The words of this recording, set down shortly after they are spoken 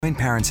Join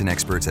parents and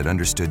experts at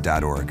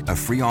Understood.org, a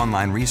free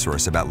online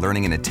resource about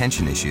learning and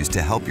attention issues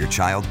to help your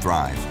child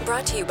thrive.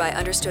 Brought to you by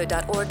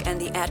Understood.org and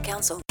the Ad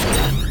Council.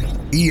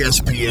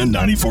 ESPN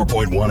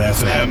 94.1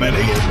 FM and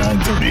AM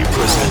 930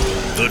 present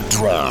The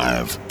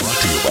Drive. Brought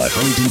to you by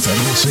Huntington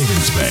Federal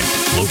Savings Bank.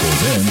 Local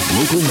then,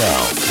 local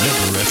now.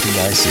 Member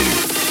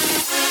FDIC.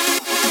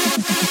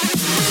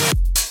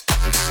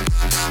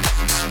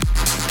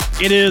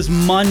 It is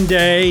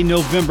Monday,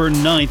 November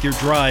 9th. Your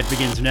drive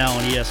begins now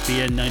on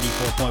ESPN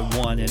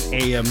 94.1 and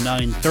AM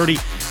 930.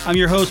 I'm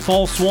your host,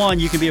 Paul Swann.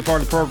 You can be a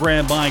part of the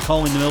program by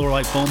calling the Miller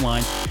Lite phone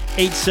line,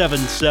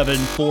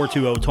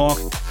 877-420-TALK,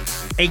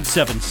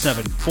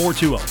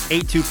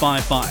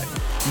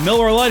 877-420-8255.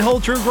 Miller Lite,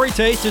 hold true, great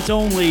taste. It's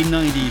only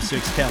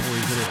 96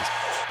 calories. It is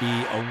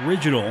the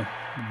original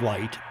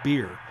light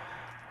beer.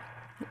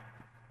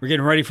 We're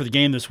getting ready for the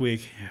game this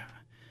week.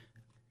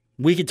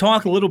 We could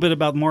talk a little bit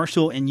about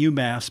Marshall and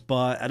UMass,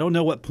 but I don't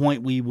know what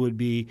point we would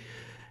be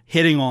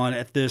hitting on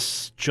at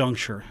this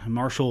juncture.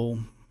 Marshall,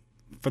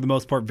 for the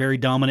most part, very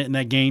dominant in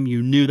that game.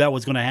 You knew that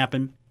was going to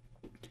happen.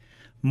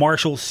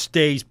 Marshall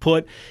stays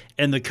put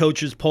in the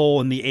coaches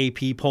poll and the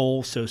AP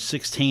poll, so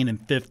 16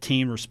 and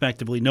 15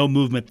 respectively. No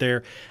movement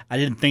there. I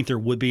didn't think there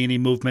would be any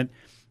movement.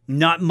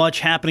 Not much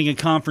happening in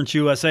Conference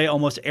USA.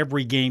 Almost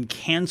every game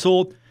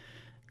canceled.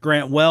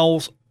 Grant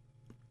Wells,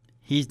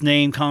 he's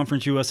named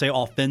Conference USA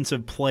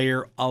Offensive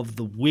Player of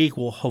the Week.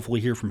 We'll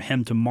hopefully hear from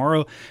him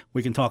tomorrow.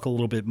 We can talk a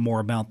little bit more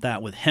about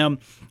that with him.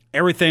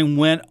 Everything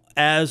went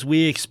as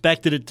we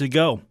expected it to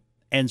go.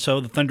 And so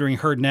the Thundering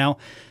Herd now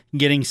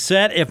getting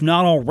set, if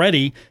not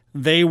already.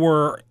 They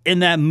were in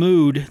that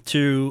mood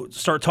to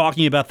start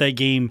talking about that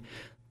game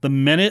the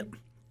minute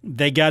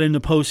they got into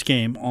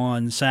postgame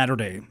on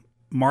Saturday.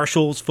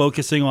 Marshall's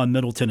focusing on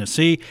Middle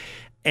Tennessee,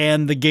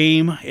 and the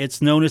game,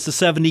 it's known as the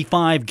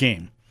 75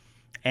 game.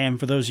 And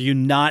for those of you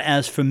not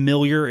as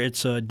familiar,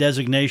 it's a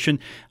designation.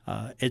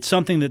 It's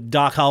something that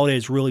Doc Holliday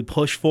has really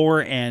pushed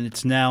for, and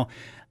it's now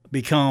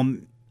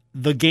become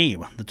the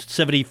game, the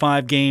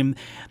 75 game.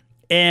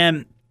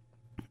 And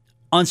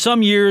on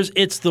some years,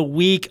 it's the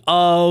week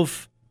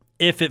of,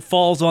 if it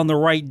falls on the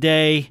right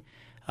day,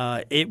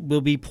 it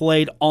will be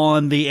played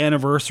on the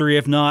anniversary,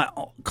 if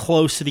not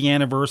close to the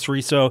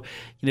anniversary. So,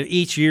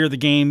 each year the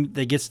game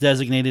that gets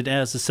designated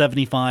as the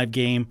 75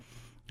 game,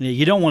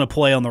 you don't want to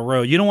play on the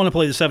road. You don't want to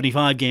play the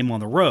 75 game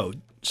on the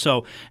road.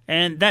 So,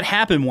 and that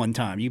happened one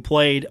time. You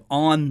played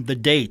on the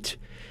date,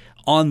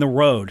 on the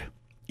road,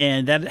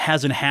 and that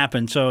hasn't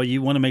happened. So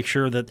you want to make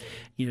sure that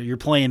you're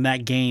playing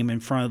that game in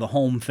front of the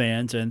home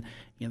fans, and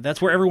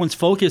that's where everyone's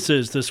focus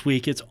is this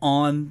week. It's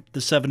on the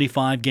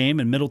 75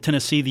 game, and Middle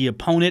Tennessee, the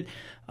opponent.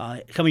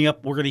 Coming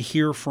up, we're going to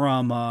hear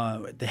from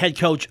the head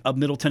coach of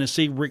Middle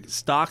Tennessee, Rick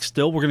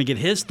Stockstill. We're going to get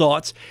his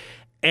thoughts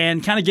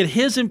and kind of get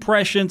his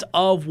impressions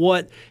of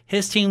what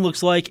his team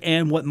looks like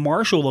and what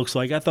Marshall looks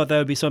like. I thought that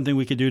would be something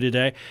we could do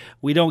today.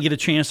 We don't get a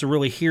chance to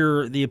really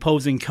hear the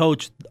opposing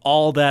coach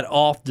all that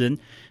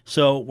often,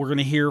 so we're going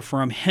to hear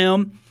from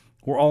him.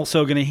 We're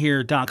also going to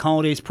hear Doc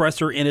Holliday's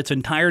presser in its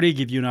entirety,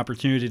 give you an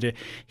opportunity to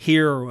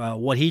hear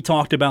what he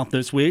talked about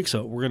this week,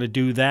 so we're going to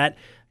do that.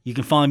 You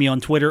can find me on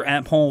Twitter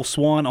at Paul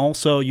Swann.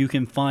 Also, you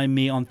can find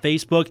me on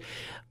Facebook.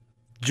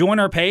 Join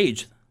our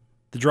page,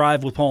 The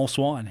Drive with Paul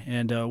Swann,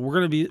 and we're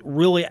going to be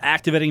really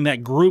activating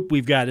that group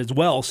we've got as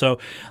well. So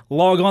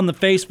log on to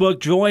Facebook,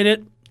 join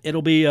it.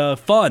 It'll be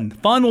fun.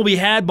 Fun will be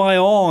had by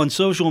all on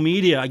social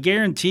media. I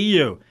guarantee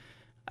you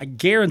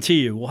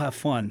we'll have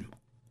fun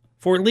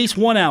for at least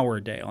 1 hour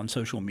a day on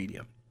social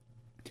media.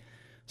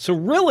 So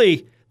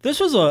really, this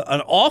was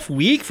an off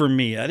week for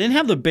me. I didn't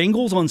have the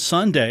Bengals on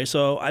Sunday,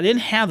 so I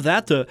didn't have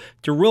that to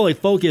really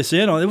focus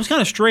in on. It was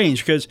kind of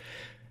strange because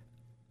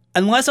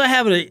unless I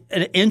have an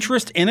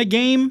interest in a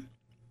game,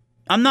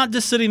 I'm not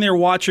just sitting there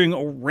watching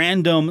a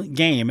random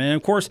game. And,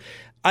 of course,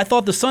 I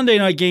thought the Sunday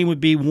night game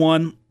would be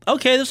one.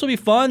 Okay, this will be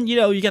fun.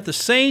 You got the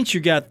Saints, you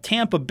got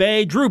Tampa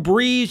Bay, Drew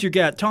Brees, you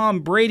got Tom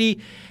Brady.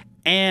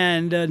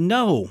 And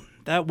no,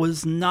 that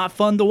was not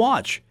fun to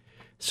watch.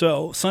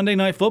 So Sunday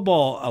Night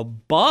Football, a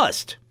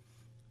bust.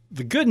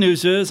 The good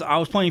news is I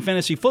was playing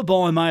fantasy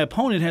football and my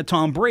opponent had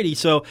Tom Brady.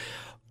 So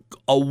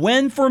a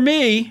win for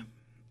me.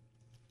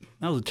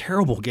 That was a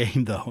terrible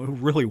game, though. It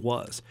really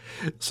was.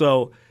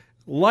 So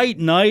light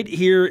night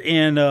here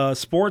in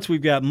sports.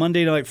 We've got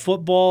Monday Night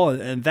Football,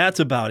 and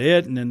that's about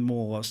it. And then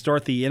we'll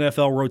start the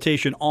NFL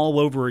rotation all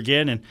over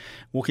again, and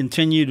we'll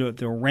continue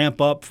to ramp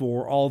up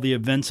for all the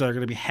events that are going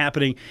to be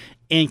happening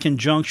in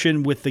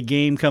conjunction with the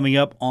game coming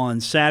up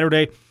on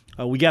Saturday.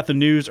 We got the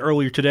news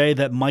earlier today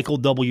that Michael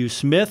W.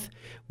 Smith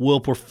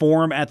will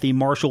perform at the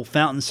Marshall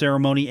Fountain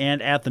Ceremony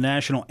and at the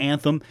National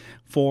Anthem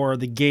for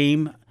the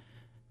game. I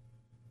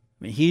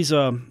mean, he's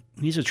a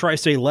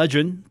Tri-State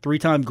legend,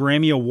 3-time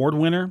Grammy Award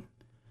winner.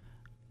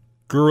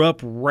 Grew up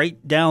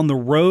right down the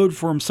road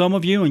from some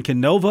of you in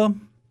Canova.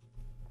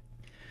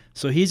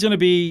 So he's going to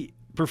be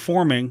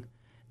performing.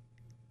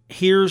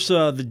 Here's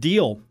the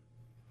deal.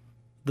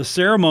 The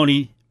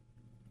ceremony,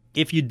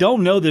 if you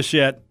don't know this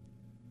yet,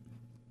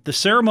 the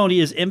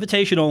ceremony is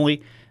invitation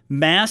only.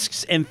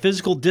 Masks and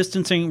physical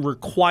distancing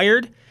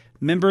required.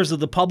 Members of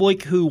the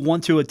public who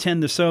want to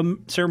attend the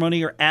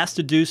ceremony are asked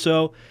to do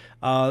so.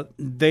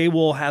 They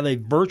will have a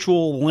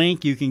virtual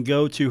link. You can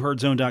go to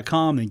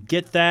herdzone.com and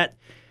get that.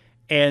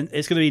 And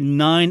it's going to be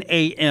 9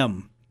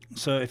 a.m.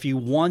 So if you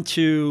want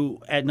to,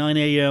 at 9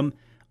 a.m.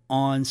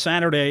 on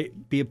Saturday,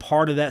 be a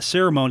part of that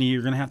ceremony,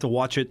 you're going to have to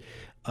watch it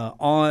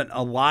on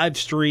a live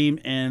stream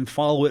and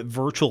follow it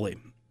virtually.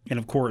 And,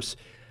 of course,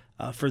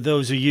 for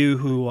those of you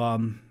who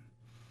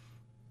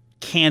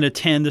can't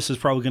attend, this is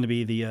probably going to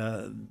be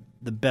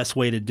the best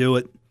way to do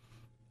it.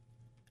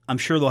 I'm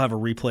sure they'll have a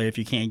replay if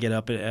you can't get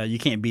up. You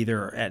can't be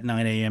there at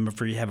 9 a.m.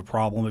 if you have a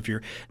problem, if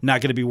you're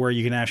not going to be where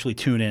you can actually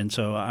tune in.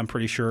 So I'm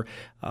pretty sure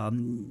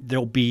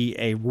there'll be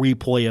a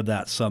replay of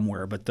that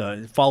somewhere. But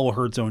follow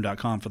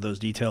herdzone.com for those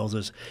details,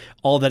 as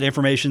all that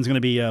information is going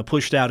to be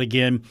pushed out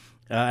again.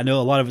 I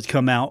know a lot of it's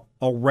come out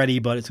already,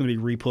 but it's going to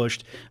be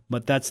repushed.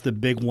 But that's the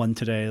big one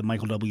today.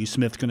 Michael W.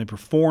 Smith's going to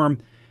perform.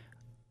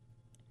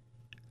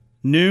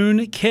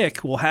 Noon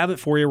kick. We'll have it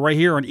for you right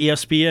here on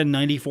ESPN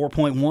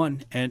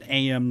 94.1 and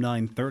AM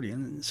 930.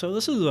 And so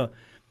this is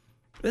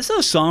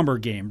a somber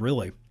game,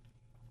 really.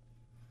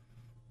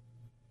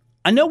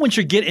 I know once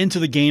you get into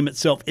the game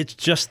itself, it's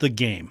just the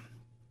game.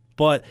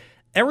 But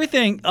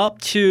everything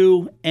up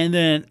to and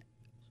then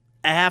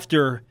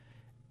after,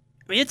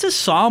 it's a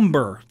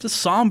somber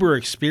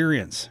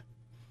experience.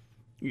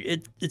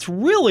 It's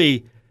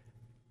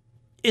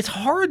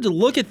hard to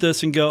look at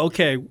this and go,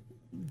 okay,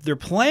 they're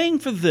playing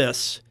for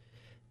this.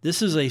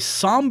 This is a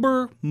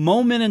somber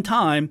moment in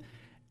time,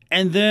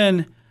 and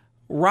then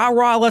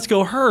rah, let's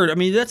go Herd. I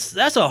mean, that's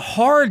a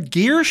hard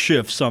gear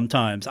shift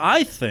sometimes,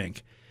 I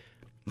think.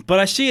 But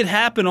I see it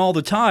happen all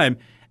the time,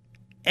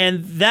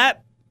 and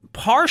that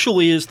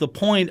partially is the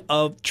point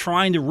of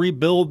trying to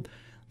rebuild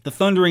the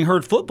Thundering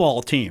Herd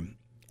football team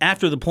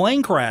after the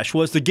plane crash,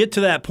 was to get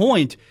to that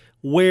point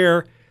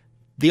where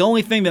the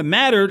only thing that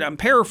mattered, I'm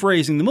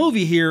paraphrasing the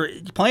movie here,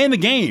 playing the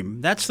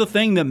game. That's the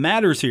thing that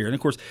matters here. And, of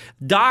course,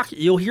 Doc,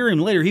 you'll hear him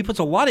later, he puts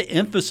a lot of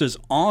emphasis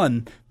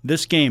on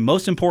this game,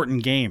 most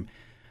important game.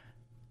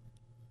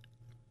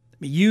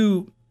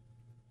 You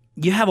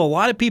have a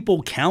lot of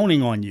people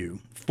counting on you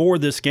for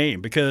this game,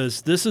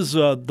 because this is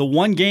the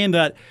one game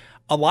that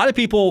a lot of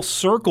people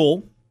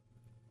circle.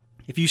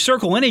 If you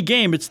circle any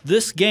game, it's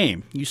this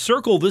game. You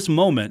circle this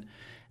moment.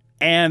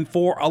 And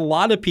for a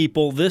lot of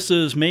people, this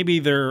is maybe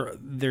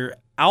their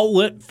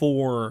outlet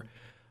for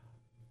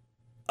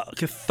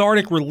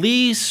cathartic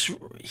release,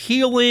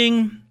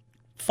 healing,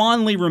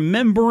 fondly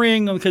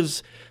remembering,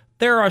 because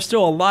there are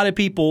still a lot of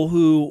people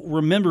who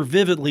remember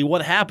vividly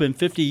what happened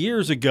 50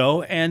 years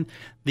ago and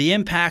the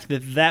impact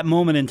that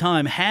moment in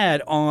time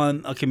had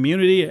on a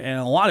community and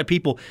a lot of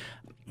people.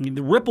 I mean,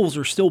 the ripples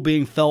are still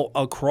being felt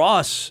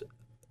across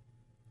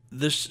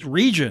this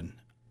region.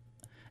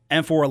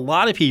 And for a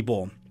lot of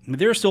people,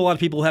 there are still a lot of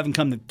people who haven't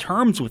come to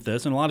terms with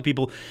this, and a lot of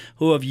people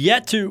who have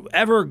yet to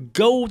ever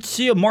go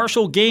see a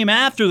Marshall game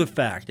after the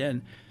fact.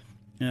 And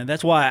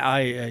that's why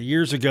I,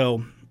 years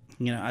ago,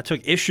 I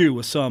took issue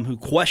with some who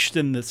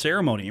questioned the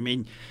ceremony. I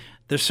mean,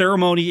 the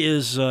ceremony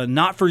is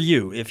not for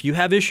you. If you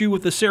have issue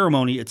with the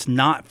ceremony, it's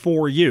not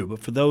for you. But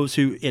for those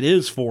who it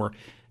is for,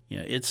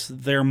 it's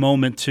their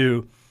moment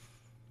to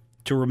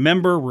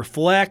remember,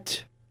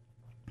 reflect,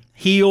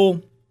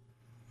 heal.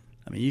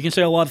 I mean, you can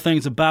say a lot of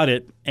things about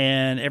it,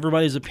 and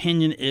everybody's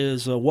opinion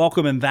is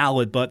welcome and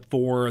valid. But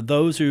for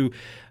those who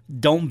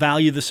don't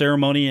value the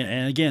ceremony,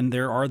 and again,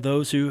 there are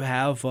those who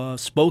have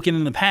spoken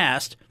in the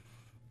past,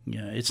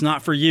 it's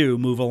not for you.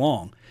 Move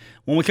along.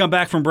 When we come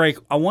back from break,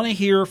 I want to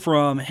hear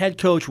from head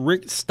coach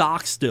Rick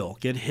Stockstill,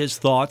 get his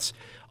thoughts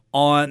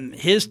on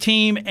his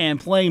team and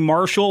playing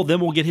Marshall. Then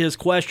we'll get his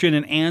question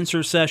and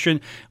answer session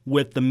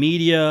with the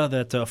media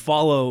that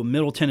follow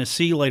Middle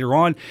Tennessee later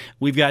on.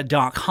 We've got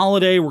Doc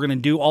Holliday. We're going to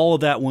do all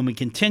of that when we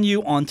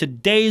continue on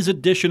today's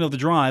edition of The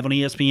Drive on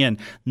ESPN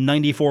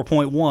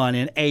 94.1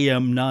 and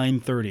AM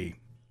 930.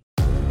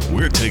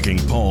 We're taking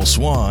Paul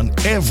Swann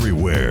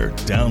everywhere.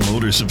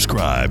 Download or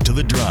subscribe to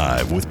The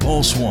Drive with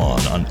Paul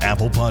Swann on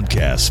Apple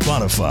Podcasts,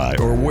 Spotify,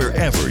 or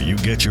wherever you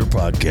get your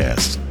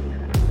podcasts.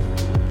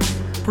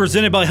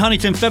 Presented by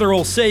Huntington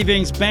Federal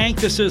Savings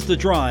Bank, this is The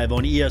Drive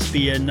on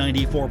ESPN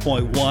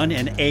 94.1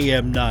 and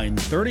AM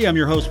 930. I'm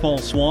your host, Paul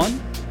Swann.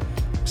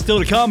 Still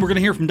to come, we're going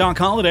to hear from Doc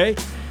Holliday,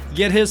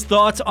 get his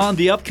thoughts on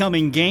the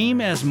upcoming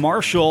game as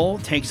Marshall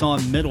takes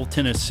on Middle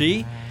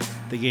Tennessee.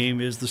 The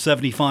game is the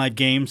 75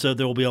 game, so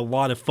there will be a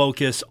lot of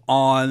focus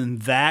on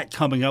that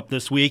coming up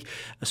this week,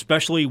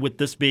 especially with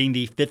this being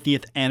the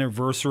 50th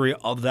anniversary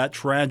of that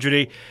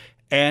tragedy.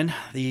 And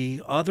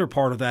the other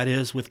part of that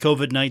is with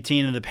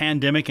COVID-19 and the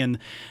pandemic and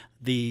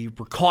the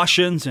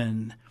precautions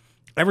and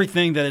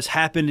everything that has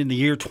happened in the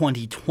year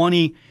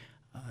 2020,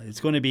 It's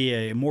going to be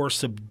a more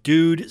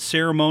subdued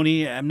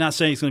ceremony. I'm not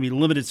saying it's going to be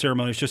limited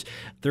ceremony. It's just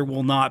there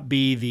will not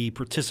be the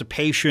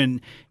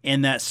participation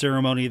in that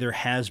ceremony there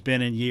has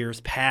been in years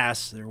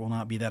past. There will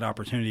not be that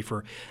opportunity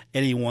for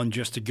anyone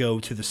just to go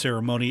to the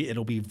ceremony.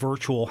 It'll be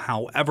virtual,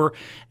 however.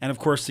 And, of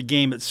course, the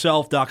game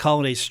itself, Doc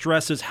Holliday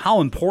stresses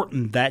how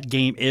important that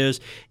game is.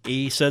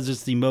 He says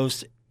it's the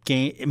most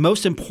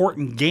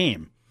important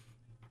game,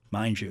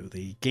 mind you,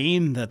 the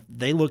game that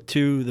they look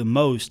to the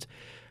most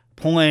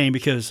playing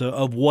because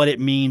of what it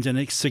means and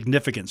its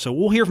significance. So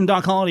we'll hear from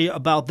Doc Holliday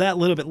about that a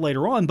little bit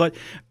later on. But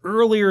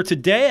earlier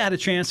today, I had a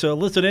chance to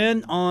listen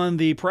in on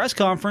the press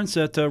conference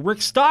that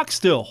Rick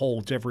Stockstill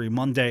holds every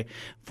Monday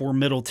for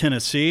Middle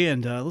Tennessee.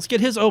 And let's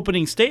get his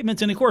opening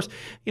statements. And, of course,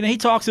 he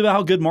talks about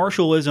how good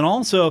Marshall is. And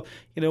also,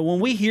 when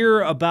we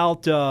hear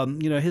about,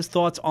 his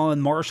thoughts on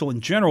Marshall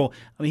in general,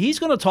 he's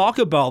going to talk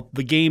about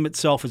the game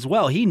itself as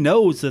well. He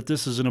knows that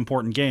this is an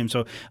important game.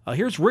 So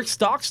here's Rick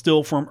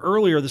Stockstill from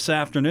earlier this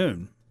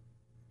afternoon.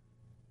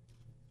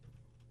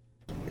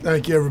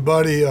 Thank you,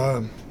 everybody.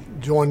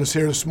 Joining us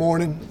here this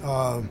morning.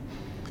 A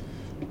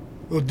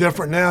little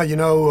different now,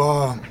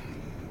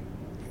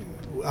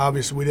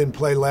 obviously we didn't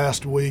play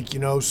last week,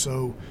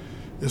 so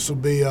this will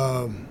be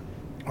our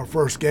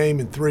first game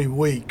in 3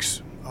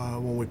 weeks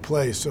when we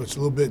play. So it's a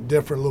little bit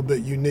different, a little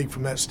bit unique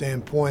from that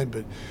standpoint.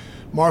 But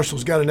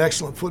Marshall's got an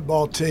excellent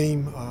football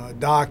team.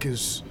 Doc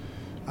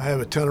I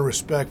have a ton of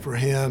respect for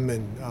him,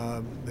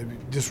 and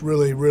they've just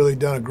really, really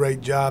done a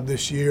great job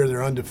this year.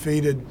 They're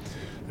undefeated.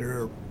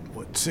 They're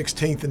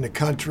 16th in the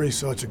country,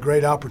 so it's a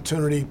great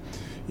opportunity,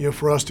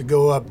 for us to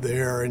go up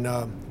there and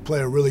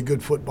play a really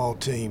good football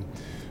team.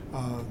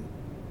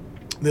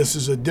 This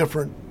is a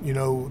different,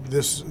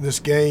 this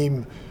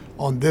game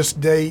on this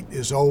date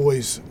is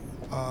always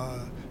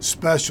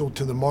special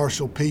to the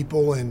Marshall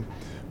people, and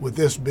with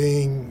this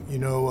being,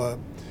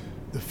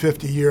 the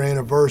 50-year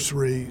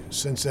anniversary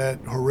since that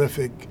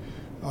horrific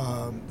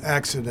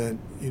accident,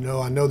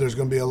 I know there's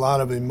going to be a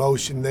lot of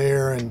emotion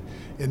there and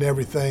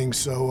everything,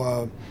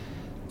 so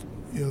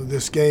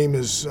this game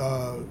is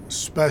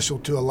special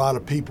to a lot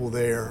of people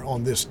there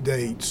on this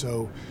date.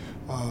 So,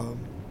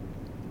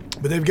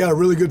 but they've got a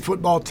really good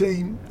football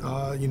team.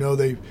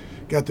 They've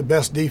got the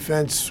best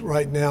defense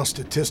right now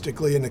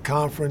statistically in the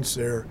conference.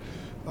 They're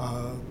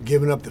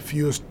giving up the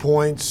fewest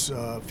points,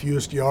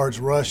 fewest yards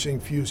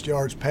rushing, fewest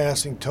yards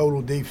passing,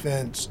 total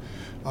defense.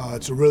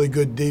 It's a really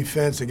good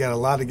defense. They got a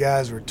lot of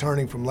guys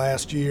returning from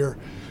last year.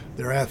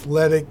 They're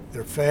athletic,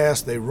 they're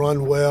fast, they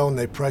run well, and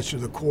they pressure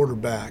the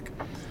quarterback.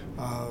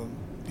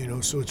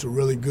 So it's a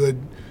really good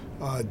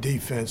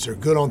defense. They're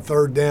good on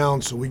third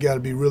down, so we got to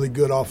be really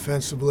good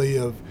offensively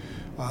of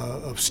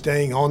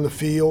staying on the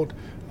field.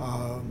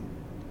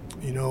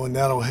 And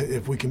that'll,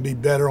 if we can be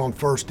better on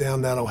first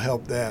down, that'll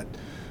help that.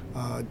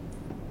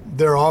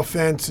 Their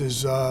offense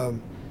is,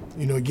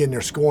 again,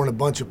 they're scoring a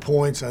bunch of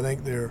points. I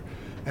think they're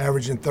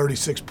averaging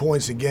 36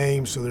 points a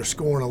game, so they're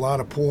scoring a lot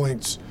of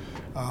points.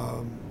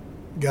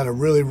 Got a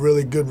really,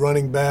 really good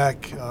running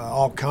back,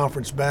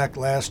 all-conference back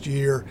last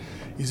year.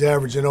 He's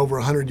averaging over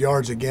 100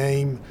 yards a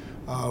game,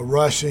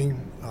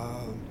 rushing.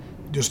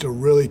 Just a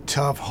really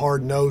tough,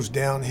 hard-nosed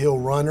downhill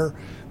runner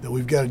that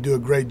we've got to do a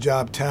great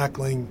job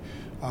tackling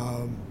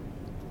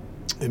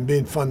and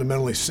being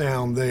fundamentally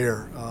sound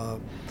there.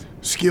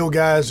 Skill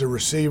guys, the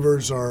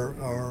receivers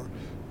are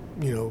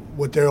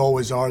what they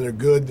always are. They're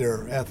good.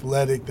 They're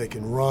athletic. They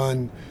can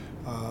run.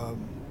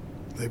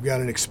 They've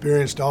got an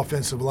experienced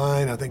offensive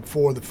line. I think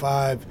 4 of the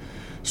 5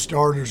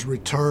 starters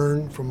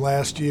return from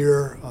last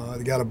year.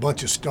 They got a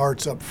bunch of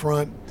starts up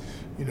front.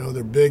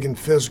 They're big and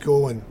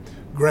physical, and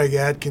Greg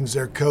Atkins,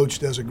 their coach,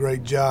 does a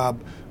great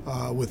job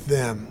with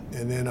them.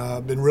 And then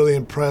I've been really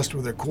impressed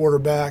with their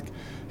quarterback.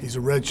 He's a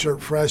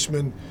redshirt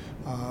freshman,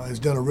 has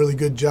done a really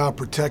good job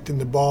protecting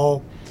the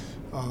ball.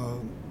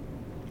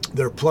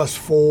 They're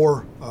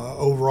 +4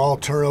 overall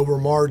turnover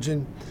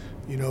margin.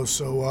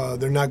 So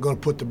they're not going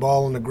to put the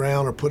ball on the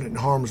ground or put it in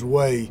harm's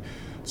way.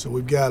 So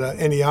we've got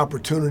any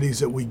opportunities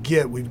that we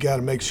get, we've got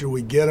to make sure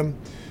we get them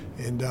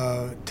and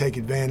take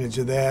advantage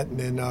of that. And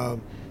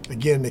then,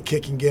 again, the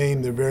kicking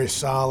game, they're very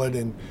solid,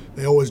 and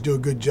they always do a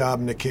good job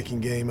in the kicking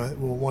game. We're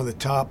one of the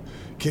top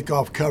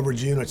kickoff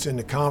coverage units in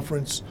the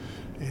conference,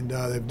 and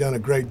they've done a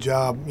great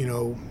job,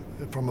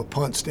 from a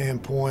punt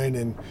standpoint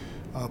and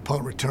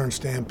punt return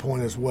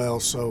standpoint as well.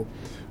 So,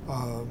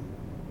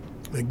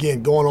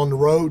 again, going on the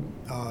road,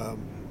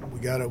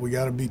 we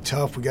got to be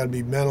tough. We got to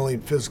be mentally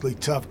and physically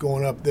tough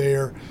going up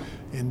there,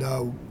 and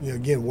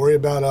again, worry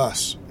about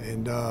us.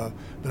 And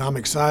but I'm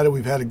excited.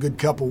 We've had a good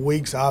couple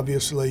weeks.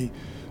 Obviously,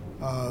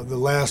 the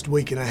last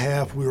week and a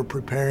half we were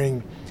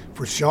preparing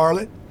for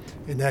Charlotte,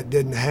 and that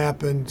didn't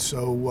happen.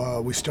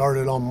 So we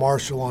started on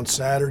Marshall on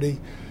Saturday,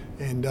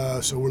 and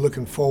so we're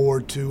looking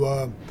forward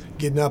to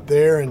getting up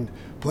there and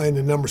playing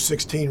the number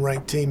 16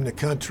 ranked team in the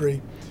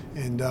country,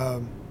 and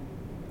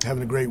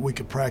having a great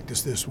week of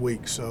practice this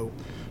week. So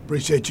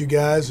appreciate you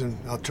guys, and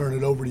I'll turn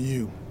it over to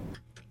you.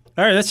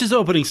 All right, that's his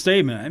opening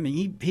statement. I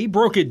mean, he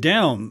broke it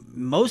down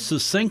most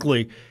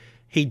succinctly.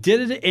 He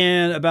did it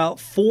in about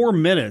 4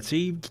 minutes.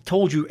 He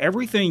told you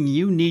everything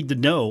you need to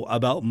know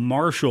about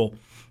Marshall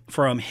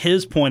from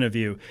his point of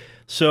view.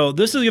 So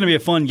this is going to be a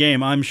fun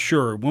game, I'm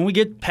sure. When we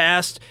get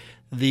past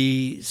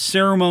the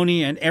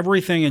ceremony and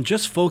everything and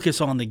just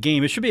focus on the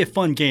game, it should be a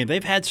fun game.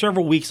 They've had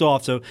several weeks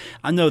off, so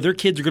I know their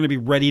kids are going to be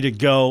ready to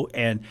go.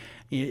 And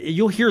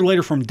you'll hear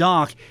later from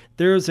Doc,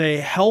 there's a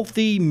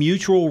healthy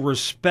mutual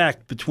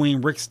respect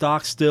between Rick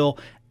Stockstill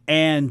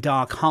and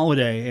Doc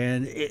Holliday,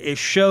 and it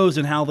shows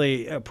in how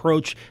they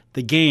approach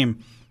the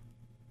game.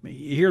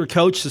 You hear the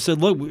coach that said,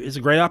 look, it's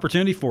a great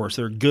opportunity for us.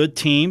 They're a good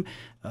team.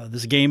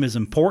 This game is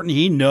important.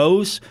 He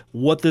knows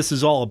what this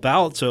is all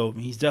about, so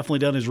he's definitely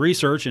done his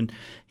research, and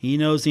he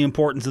knows the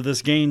importance of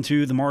this game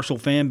to the Marshall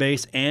fan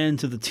base and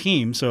to the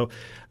team. So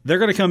they're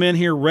going to come in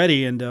here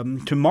ready,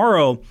 and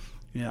tomorrow –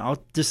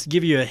 I'll just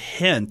give you a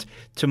hint.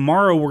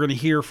 Tomorrow we're going to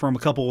hear from a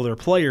couple of their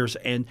players,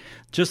 and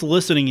just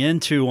listening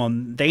into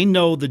them, they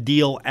know the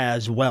deal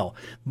as well.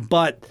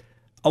 But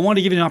I want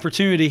to give you an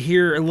opportunity to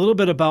hear a little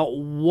bit about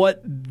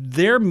what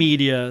their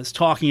media is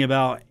talking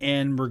about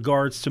in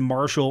regards to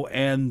Marshall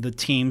and the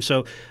team.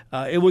 So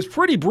it was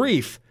pretty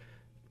brief.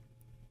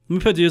 Let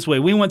me put it this way.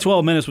 We went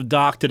 12 minutes with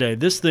Doc today.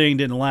 This thing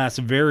didn't last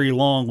very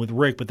long with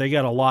Rick, but they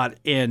got a lot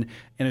in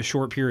a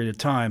short period of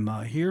time.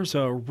 Here's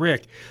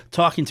Rick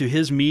talking to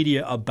his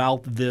media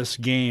about this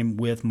game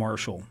with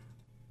Marshall.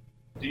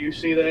 Do you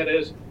see that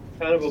as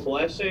kind of a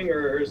blessing,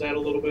 or is that a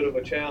little bit of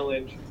a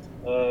challenge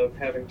of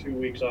having 2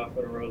 weeks off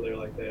in a row there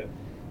like that?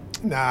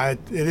 Nah,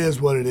 it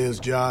is what it is,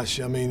 Josh.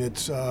 I mean,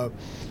 it's,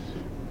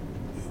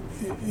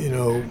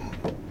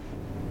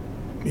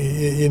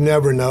 you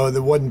never know.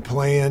 That wasn't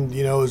planned.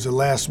 It was a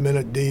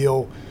last-minute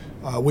deal.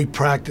 We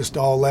practiced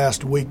all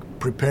last week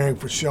preparing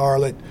for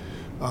Charlotte,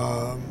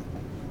 and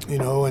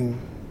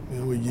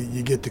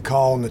you get the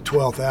call in the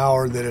 12th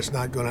hour that it's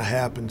not going to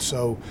happen.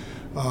 So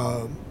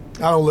I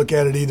don't look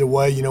at it either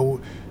way.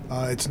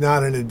 It's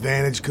not an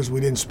advantage because we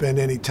didn't spend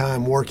any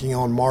time working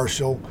on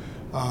Marshall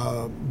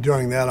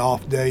during that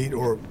off date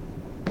or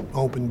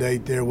open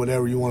date there,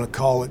 whatever you want to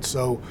call it.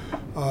 So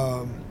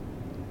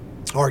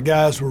our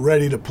guys were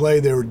ready to play.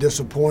 They were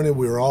disappointed.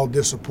 We were all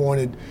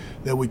disappointed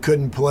that we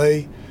couldn't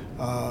play,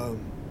 because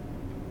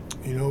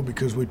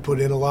we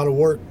put in a lot of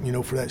work,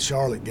 for that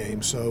Charlotte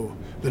game. So,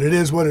 but it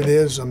is what it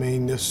is. I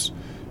mean, this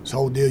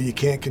whole deal, you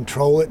can't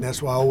control it, and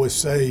that's why I always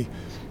say,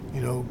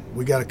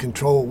 we got to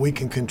control what we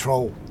can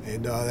control,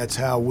 and that's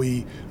how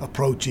we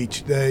approach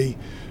each day,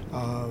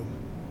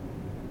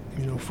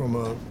 from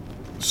a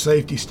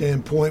safety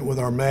standpoint with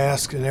our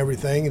masks and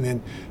everything, and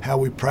then how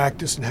we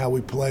practice and how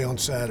we play on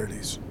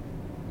Saturdays.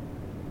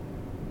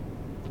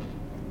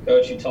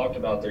 Coach, you talked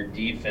about their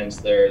defense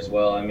there as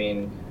well. I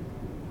mean,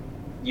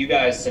 you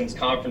guys, since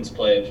conference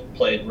play, have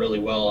played really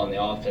well on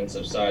the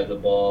offensive side of the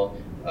ball.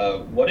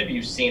 What have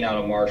you seen out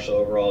of Marshall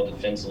overall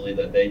defensively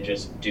that they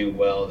just do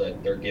well,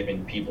 that they're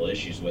giving people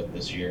issues with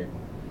this year?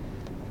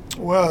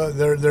 Well,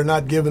 they're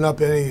not giving up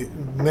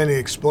many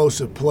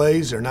explosive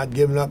plays. They're not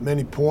giving up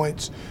many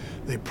points.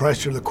 They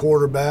pressure the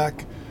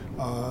quarterback.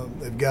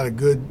 They've got a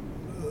good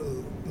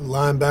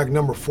linebacker,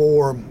 number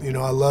 4.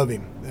 I love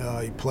him.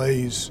 He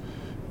plays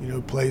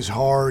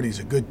hard. He's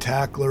a good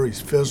tackler. He's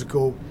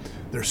physical.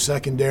 Their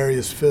secondary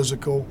is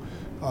physical.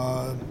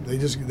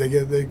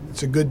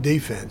 It's a good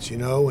defense,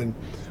 and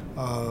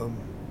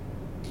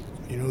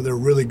they're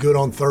really good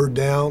on third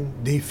down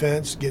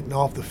defense, getting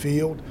off the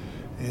field,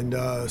 and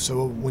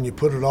so when you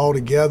put it all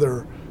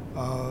together,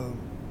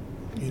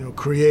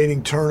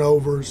 creating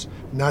turnovers,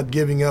 not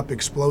giving up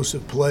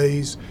explosive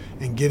plays,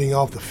 and getting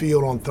off the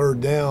field on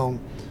third down,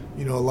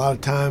 a lot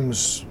of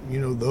times,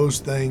 those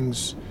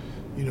things,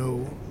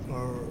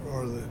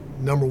 are the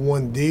number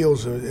one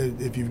deals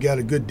if you've got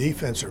a good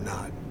defense or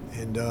not.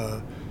 And,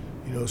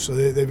 so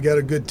they've got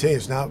a good team.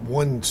 It's not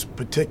one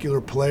particular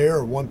player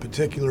or one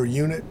particular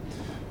unit.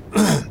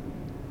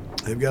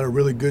 They've got a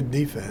really good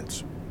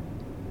defense.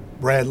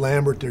 Brad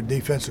Lambert, their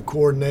defensive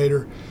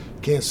coordinator,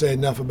 can't say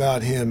enough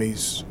about him.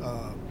 He's,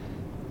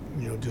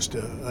 just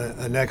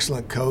an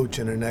excellent coach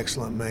and an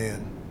excellent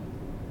man.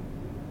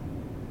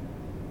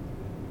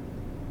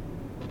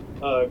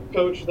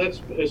 Coach, that's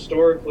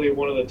historically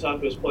one of the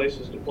toughest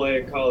places to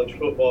play in college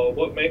football.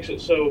 What makes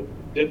it so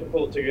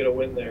difficult to get a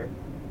win there?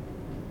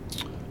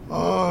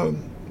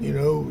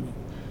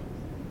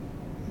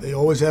 They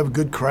always have a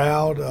good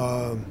crowd.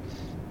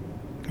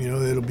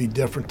 It'll be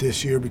different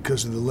this year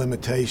because of the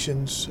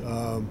limitations.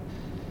 We're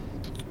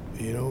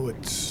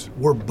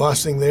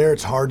busing there.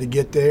 It's hard to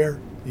get there.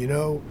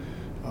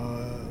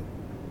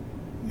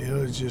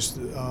 It's just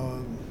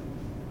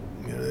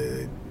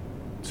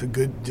it's a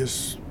good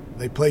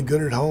they play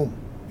good at home,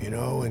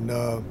 and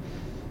a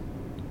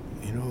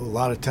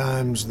lot of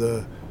times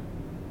you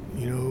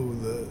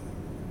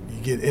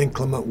get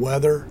inclement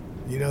weather,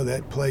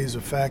 that plays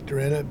a factor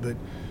in it. But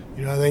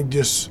I think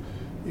just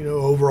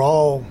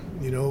overall,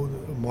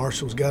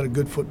 Marshall's got a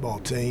good football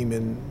team,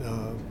 and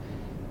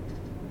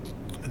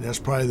that's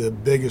probably the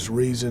biggest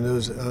reason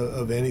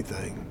of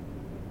anything.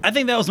 I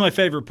think that was my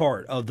favorite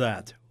part of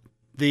that.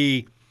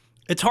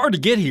 It's hard to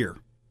get here.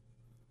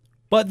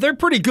 but they're a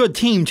pretty good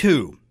team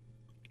too.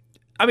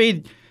 I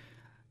mean,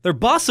 they're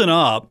bussing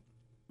up.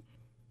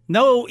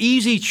 No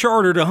easy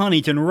charter to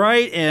Huntington,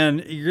 right?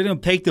 And you're going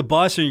to take the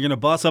bus and you're going to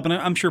bus up. And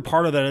I'm sure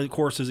part of that, of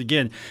course, is,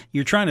 again,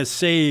 you're trying to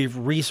save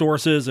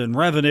resources and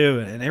revenue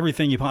and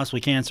everything you possibly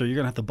can. So you're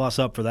going to have to bus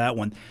up for that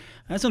one.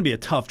 That's going to be a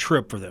tough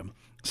trip for them.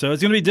 So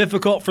it's going to be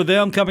difficult for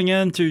them coming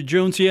into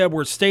Jones C.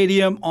 Edwards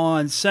Stadium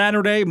on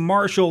Saturday.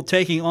 Marshall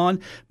taking on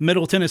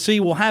Middle Tennessee.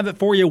 We'll have it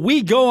for you.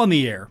 We go on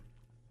the air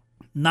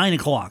 9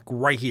 o'clock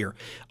right here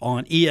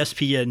on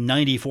ESPN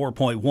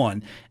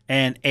 94.1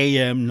 and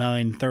AM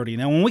 930.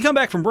 Now, when we come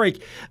back from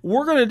break,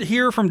 we're going to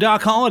hear from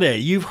Doc Holliday.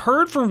 You've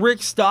heard from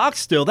Rick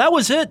Stockstill. That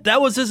was it.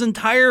 That was his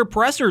entire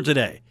presser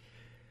today.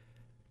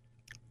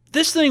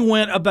 This thing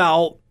went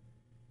about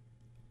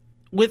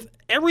with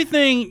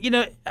everything,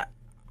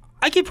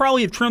 I could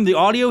probably have trimmed the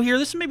audio here.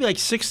 This is maybe like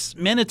 6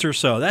 minutes or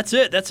so. That's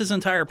it. That's his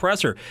entire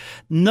presser.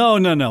 No.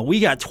 We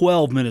got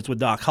 12 minutes with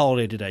Doc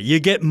Holliday today. You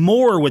get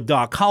more with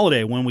Doc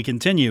Holliday when we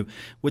continue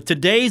with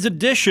today's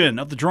edition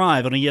of The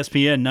Drive on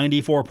ESPN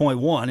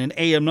 94.1 and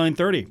AM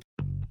 930.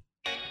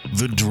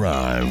 The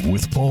Drive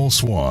with Paul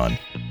Swann.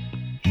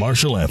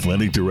 Marshall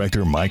Athletic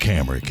Director Mike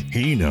Hamrick.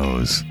 He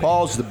knows.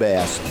 Paul's the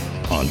best.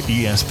 On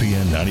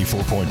ESPN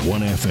 94.1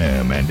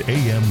 FM and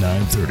AM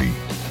 930.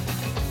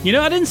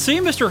 I didn't see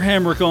Mr.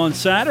 Hamrick on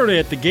Saturday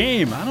at the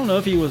game. I don't know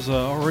if he was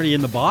already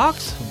in the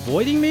box,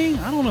 avoiding me.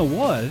 I don't know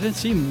what. I didn't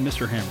see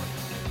Mr.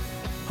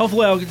 Hamrick.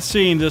 Hopefully I'll get to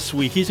see him this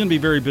week. He's going to be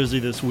very busy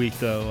this week,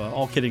 though,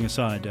 all kidding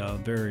aside.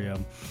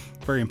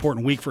 Very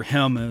important week for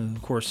him. And,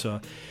 of course,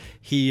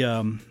 he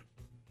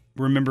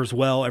remembers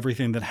well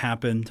everything that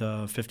happened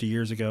 50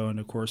 years ago. And,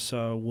 of course,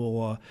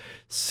 we'll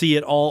see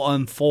it all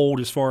unfold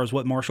as far as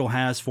what Marshall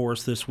has for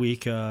us this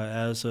week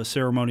as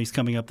ceremonies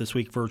coming up this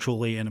week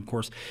virtually. And, of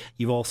course,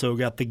 you've also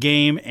got the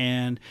game.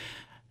 And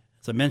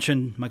as I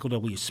mentioned, Michael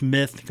W.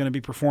 Smith going to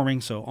be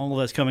performing. So all of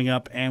that's coming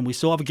up. And we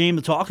still have a game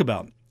to talk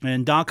about.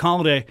 And Doc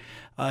Holliday,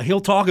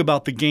 he'll talk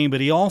about the game, but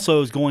he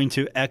also is going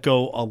to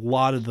echo a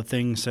lot of the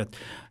things that,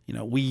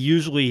 we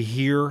usually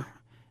hear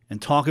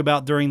and talk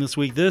about during this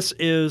week. This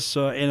is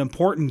an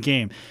important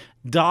game.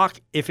 Doc,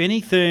 if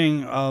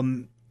anything,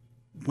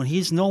 when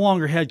he's no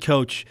longer head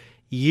coach,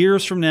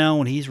 years from now,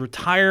 when he's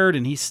retired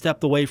and he's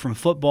stepped away from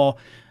football,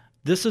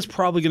 this is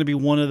probably going to be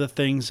one of the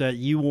things that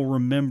you will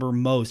remember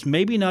most.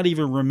 Maybe not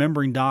even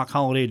remembering Doc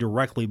Holliday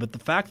directly, but the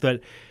fact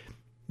that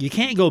you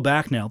can't go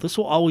back now. This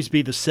will always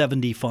be the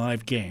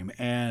 75 game,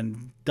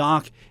 and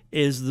Doc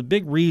is the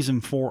big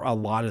reason for a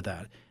lot of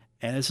that,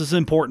 and this is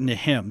important to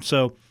him.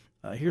 So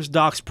here's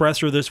Doc's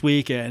presser this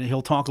week, and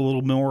he'll talk a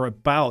little more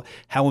about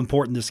how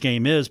important this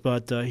game is.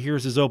 But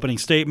here's his opening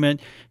statement.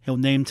 He'll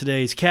name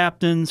today's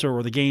captains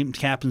or the game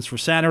captains for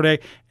Saturday,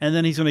 and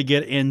then he's going to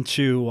get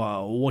into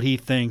what he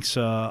thinks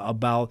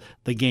about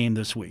the game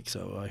this week.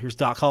 So here's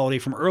Doc Holliday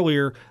from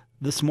earlier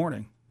this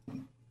morning.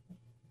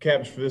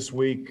 Captains for this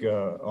week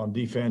on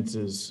defense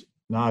is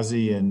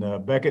Nazi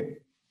and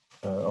Beckett.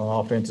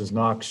 On offense is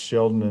Knox,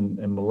 Sheldon, and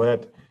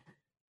Millette.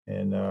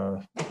 And,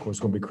 of course, it's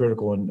going to be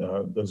critical, and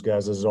those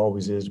guys, as it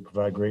always is, to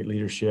provide great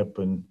leadership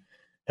and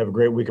have a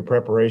great week of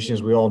preparation.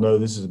 As we all know,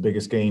 this is the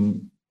biggest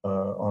game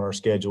on our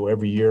schedule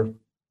every year.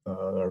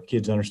 Our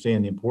kids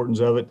understand the importance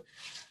of it,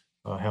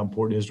 how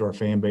important it is to our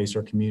fan base,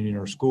 our community, and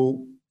our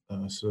school.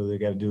 So they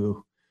got to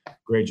do a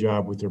great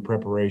job with their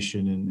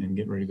preparation and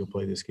get ready to go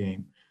play this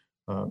game.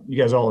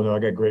 You guys all know I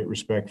got great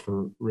respect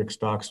for Rick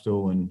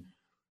Stockstill, and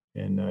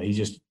he's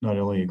just not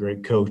only a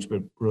great coach,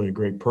 but really a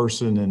great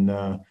person.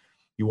 And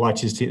you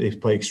watch his team; they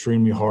play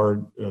extremely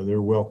hard.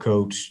 They're well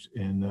coached,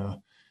 and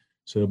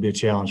so it'll be a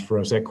challenge for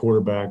us. That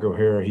quarterback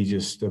O'Hara, he's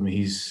a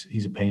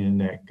pain in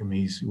the neck.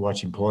 You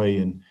watch him play,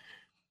 and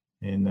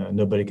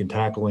nobody can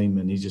tackle him,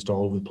 and he's just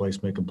all over the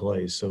place making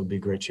plays. So it'll be a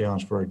great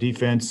challenge for our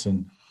defense,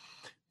 and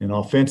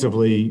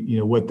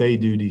offensively, what they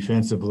do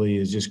defensively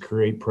is just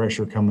create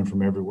pressure coming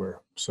from everywhere.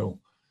 So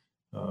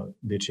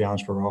be a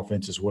challenge for our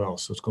offense as well.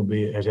 So it's going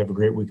to have a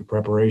great week of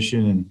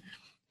preparation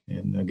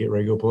and get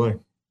ready to go play.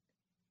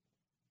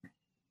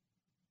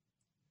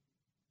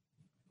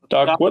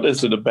 Doc, what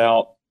is it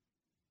about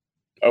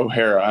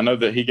O'Hara? I know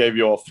that he gave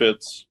you all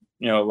fits,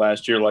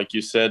 last year, like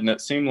you said, and it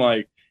seemed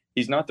like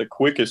he's not the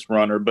quickest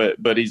runner,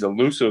 but he's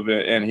elusive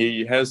and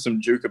he has some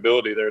juke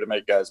ability there to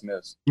make guys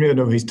miss. Yeah,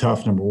 no, he's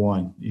tough. Number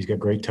one, he's got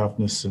great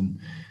toughness, and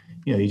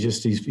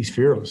he's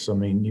fearless.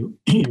 You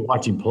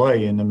watch him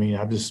play, and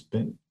I've just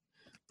spent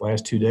the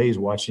last 2 days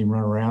watching him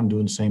run around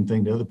doing the same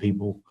thing to other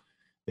people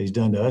that he's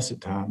done to us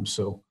at times.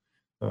 So,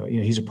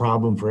 he's a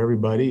problem for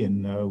everybody,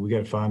 and we got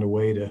to find a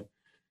way to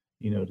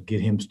get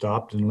him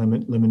stopped and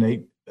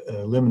eliminate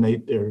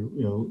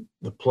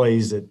the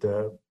plays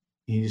that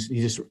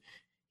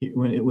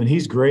when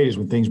he's great is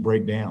when things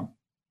break down.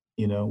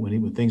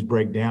 When things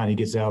break down, he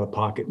gets out of the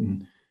pocket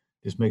and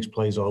just makes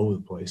plays all over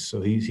the place.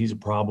 So he's a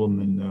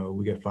problem, and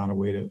we got to find a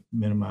way to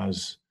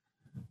minimize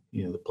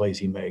the plays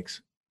he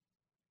makes.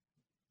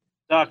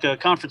 Doc,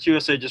 Conference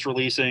USA just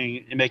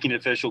releasing and making it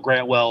official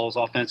Grant Wells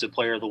Offensive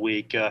Player of the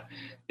Week.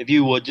 If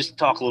you would just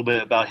talk a little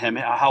bit about him,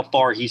 how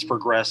far he's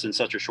progressed in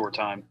such a short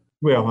time.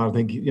 Well, I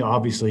think,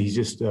 obviously he's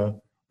just,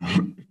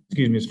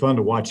 excuse me, it's fun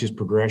to watch his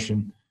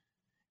progression,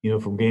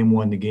 from game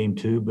one to game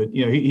two. But,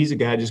 he's a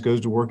guy that just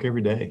goes to work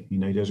every day. He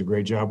does a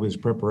great job with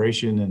his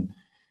preparation and,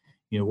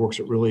 works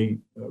it really,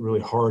 really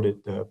hard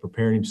at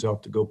preparing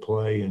himself to go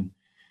play. And,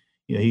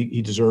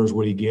 he deserves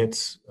what he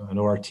gets. I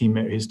know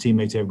his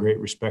teammates have great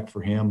respect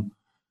for him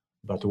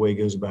about the way he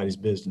goes about his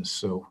business.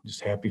 So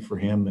just happy for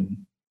him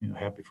and,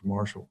 happy for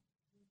Marshall.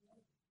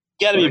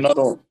 Go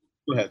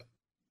ahead.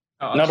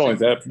 Not only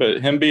that,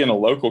 but him being a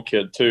local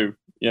kid too.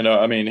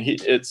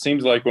 It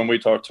seems like when we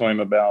talked to him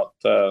about,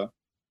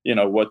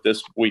 what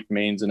this week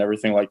means and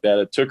everything like that,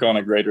 it took on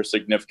a greater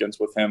significance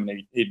with him,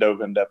 and he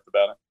dove in depth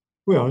about it.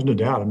 Well, there's no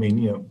doubt.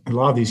 A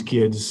lot of these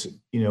kids,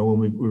 when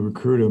we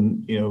recruit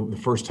them, the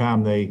first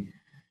time they,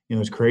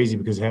 it's crazy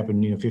because it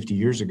happened, 50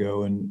 years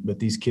ago. But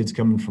these kids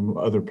coming from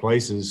other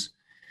places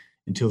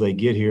until they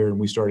get here and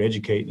we start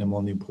educating them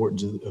on the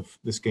importance of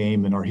this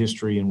game and our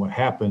history and what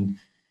happened,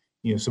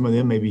 some of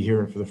them may be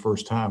hearing it for the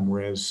first time,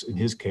 whereas in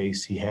his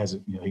case, he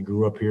hasn't. He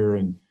grew up here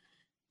and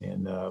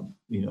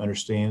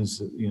understands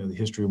the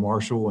history of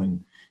Marshall,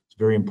 and it's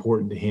very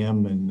important to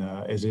him, and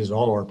as is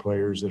all our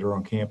players that are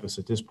on campus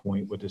at this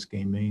point, what this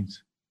game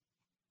means.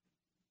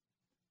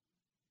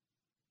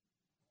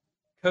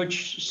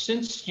 Coach,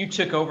 since you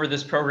took over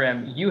this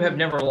program, you have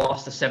never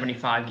lost a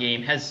 75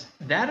 game. Has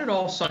that at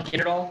all sunk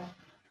in at all?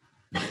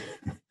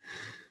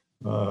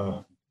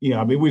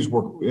 We just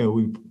work.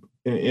 We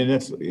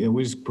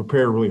just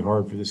prepare really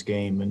hard for this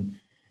game, and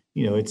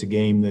it's a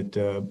game that,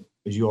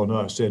 as you all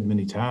know, I've said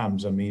many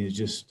times. It's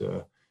just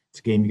it's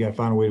a game you got to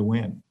find a way to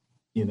win.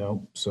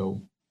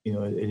 So at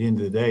the end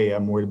of the day,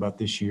 I'm worried about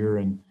this year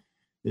and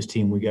this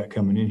team we got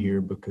coming in here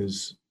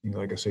because,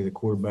 like I say, the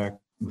quarterback,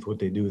 with what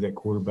they do with that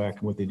quarterback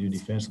and what they do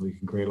defensively,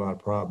 can create a lot of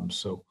problems.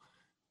 So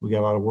we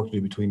got a lot of work to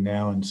do between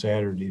now and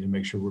Saturday to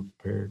make sure we're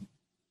prepared.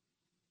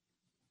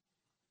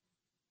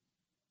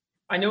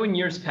 I know in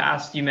years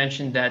past you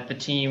mentioned that the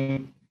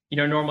team,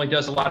 normally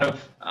does a lot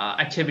of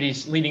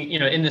activities leading,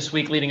 in this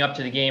week leading up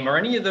to the game. Are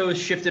any of those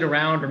shifted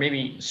around or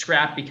maybe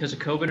scrapped because of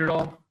COVID at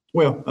all?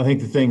 Well, I think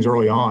the things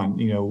early on,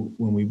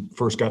 when we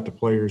first got the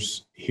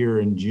players here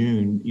in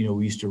June,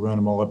 we used to run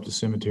them all up to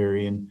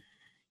cemetery, and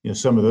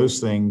some of those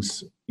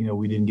things,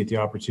 we didn't get the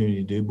opportunity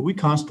to do. But we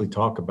constantly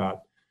talk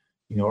about,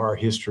 our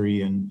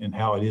history and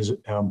how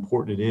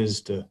important it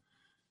is to,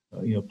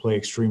 play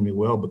extremely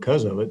well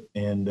because of it.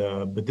 And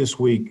but this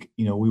week,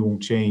 we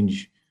won't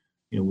change,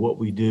 what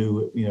we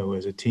do,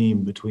 as a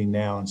team between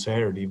now and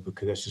Saturday,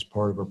 because that's just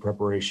part of our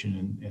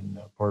preparation and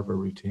part of our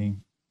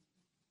routine.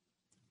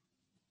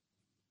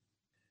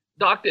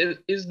 Doc,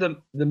 is the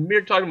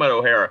mere, talking about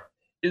O'Hara,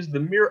 is the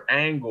mere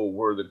angle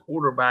where the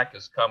quarterback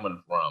is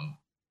coming from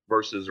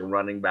versus a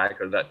running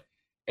back, or that,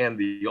 and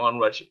the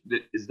onrush,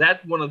 is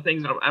that one of the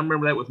things? I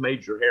remember that with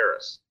Major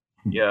Harris,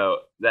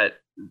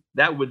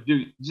 that would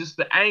do, just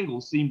the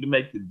angle seemed to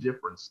make the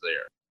difference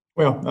there.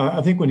 Well,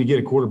 I think when you get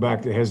a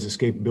quarterback that has this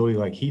capability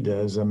like he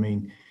does,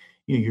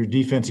 your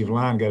defensive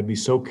line got to be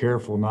so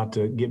careful not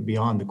to get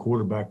beyond the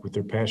quarterback with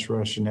their pass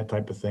rush and that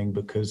type of thing,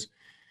 because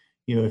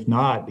if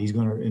not, he's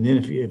going to. And then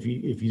if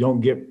you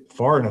don't get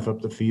far enough up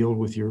the field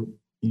with your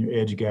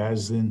edge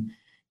guys, then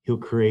he'll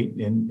create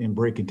and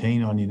break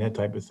contain on you and that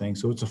type of thing.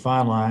 So it's a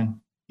fine line,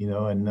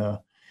 and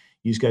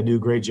you just got to do a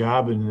great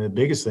job. And the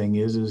biggest thing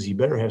is you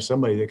better have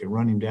somebody that can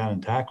run him down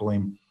and tackle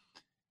him.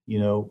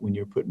 When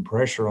you're putting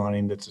pressure on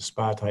him, that's a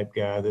spy type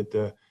guy. That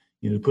to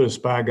put a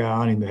spy guy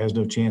on him that has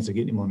no chance of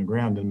getting him on the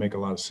ground doesn't make a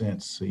lot of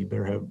sense. So you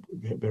better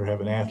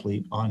have an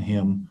athlete on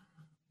him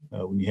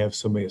when you have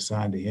somebody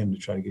assigned to him to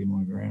try to get him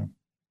on the ground.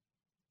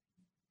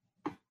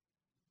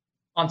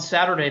 On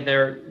Saturday,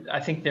 I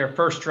think their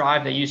first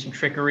drive, they used some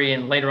trickery,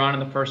 and later on in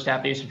the first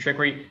half, they used some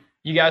trickery.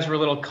 You guys were a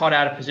little caught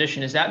out of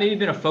position. Has that maybe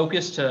been a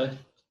focus to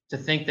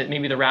think that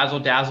maybe the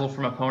razzle-dazzle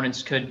from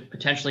opponents could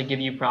potentially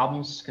give you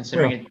problems,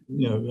 considering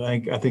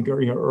I think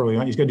early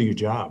on, you just got to do your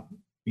job.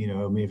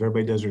 If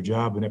everybody does their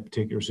job in that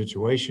particular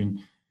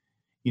situation,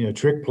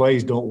 trick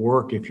plays don't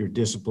work if you're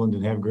disciplined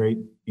and have great,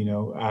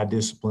 eye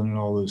discipline and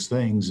all those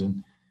things,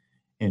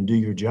 and do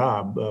your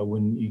job.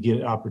 When you get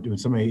an opportunity, when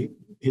somebody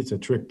hits a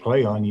trick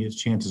play on you,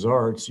 chances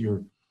are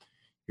you're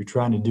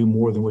trying to do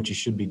more than what you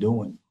should be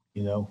doing,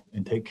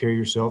 and take care of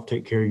yourself,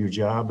 take care of your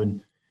job,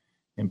 and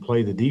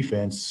play the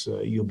defense.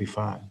 You'll be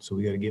fine. So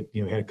we got to get,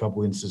 had a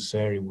couple instances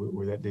Saturday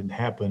where that didn't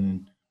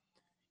happen,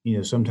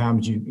 and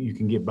sometimes you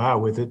can get by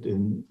with it.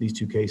 In these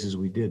two cases,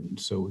 we didn't.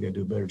 So we got to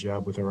do a better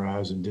job with our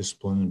eyes and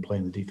discipline and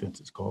playing the defense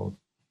it's called.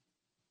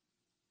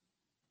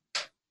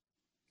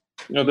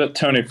 That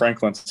Tony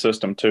Franklin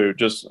system too,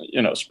 just,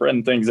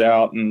 spreading things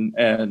out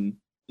and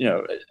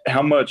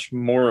how much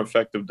more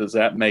effective does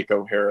that make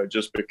O'Hara,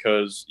 just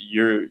because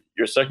your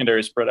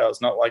secondary spread out?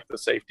 It's not like the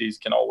safeties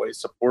can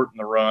always support in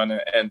the run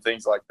and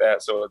things like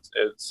that. So it's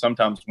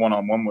sometimes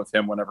one-on-one with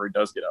him whenever he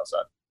does get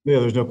outside. Yeah,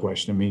 there's no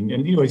question.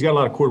 And he's got a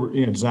lot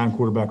of design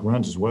quarterback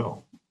runs as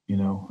well.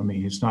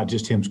 It's not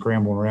just him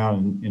scrambling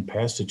around in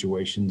pass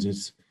situations.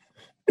 It's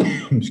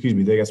excuse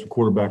me, they got some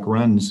quarterback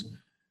runs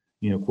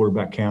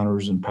quarterback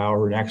counters and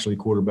power and actually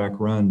quarterback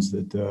runs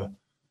that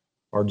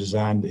are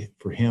designed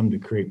for him to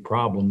create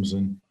problems.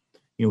 And,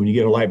 when you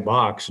get a light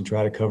box and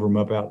try to cover him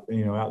up out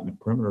in the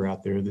perimeter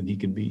out there, then he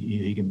can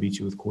beat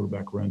you with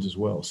quarterback runs as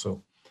well.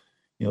 So,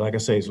 like I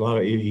say,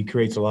 he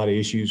creates a lot of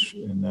issues,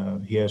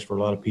 and he has for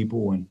a lot of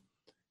people, and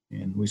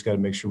we just got to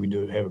make sure we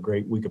have a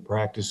great week of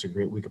practice, a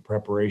great week of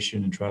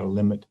preparation, and try to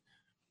limit,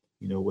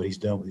 what he's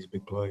done with these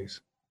big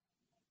plays.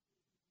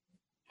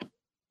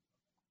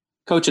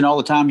 Coaching all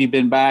the time you've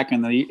been back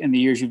in the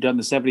years you've done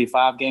the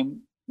 75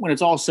 game, when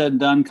it's all said and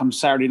done, come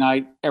Saturday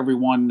night, every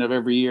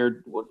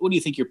year, what do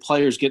you think your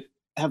players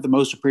have the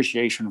most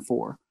appreciation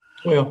for?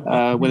 Well,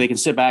 where they can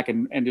sit back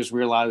and just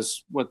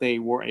realize what they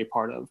were a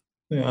part of.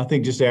 Yeah, I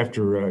think just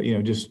after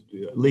just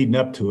leading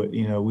up to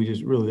it, we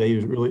just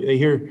they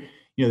hear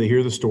they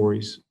hear the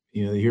stories,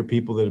 they hear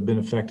people that have been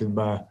affected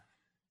by,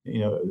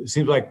 it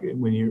seems like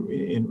when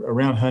you're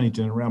around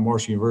Huntington, around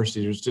Marshall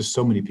University, there's just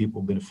so many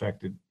people have been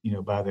affected,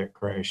 by that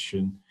crash,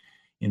 and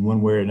in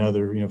one way or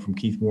another, from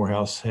Keith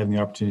Morehouse, having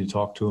the opportunity to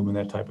talk to him and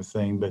that type of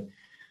thing. But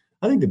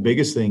I think the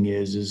biggest thing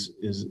is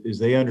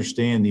they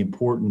understand the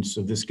importance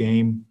of this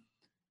game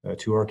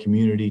to our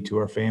community, to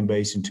our fan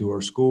base, and to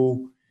our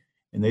school,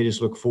 and they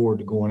just look forward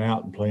to going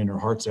out and playing their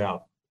hearts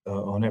out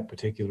on that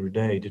particular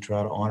day to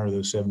try to honor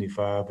those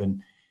 75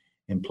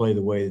 and play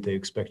the way that they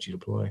expect you to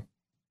play.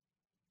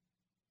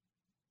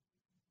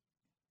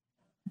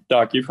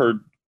 Doc, you've heard,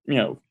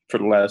 for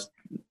the last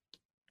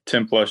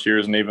 10 plus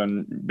years and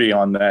even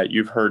beyond that,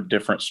 you've heard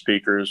different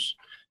speakers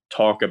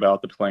talk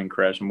about the plane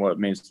crash and what it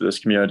means to this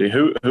community.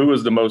 Who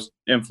was the most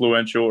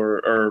influential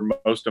or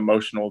most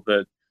emotional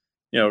that,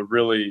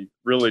 really,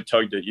 really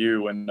tugged at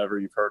you whenever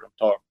you've heard them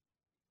talk?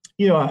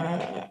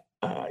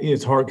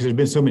 It's hard because there's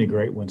been so many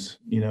great ones,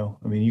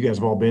 you guys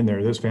have all been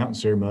there, those fountain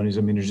ceremonies.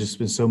 There's just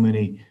been so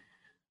many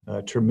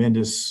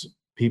tremendous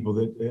people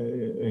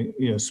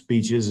that,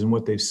 speeches and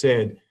what they've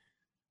said.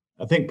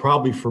 I think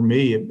probably for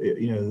me,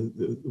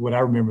 what I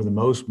remember the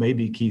most may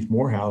be Keith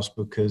Morehouse,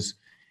 because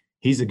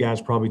he's the guy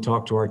that's probably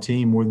talked to our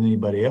team more than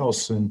anybody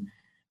else. And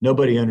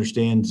nobody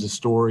understands the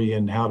story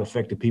and how it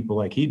affected people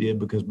like he did,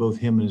 because both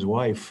him and his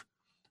wife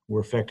were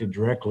affected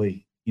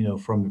directly,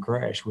 from the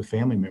crash with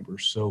family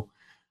members. So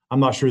I'm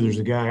not sure there's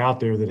a guy out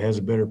there that has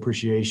a better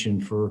appreciation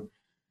for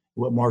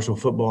what Marshall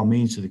football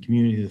means to the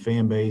community, the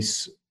fan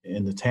base,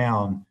 and the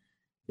town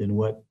than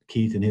what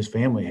Keith and his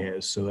family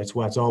has. So that's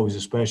why it's always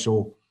a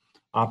special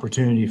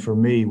opportunity for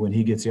me when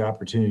he gets the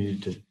opportunity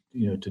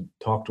to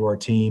talk to our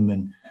team.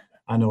 And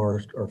I know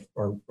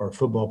our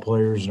football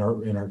players and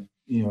our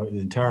the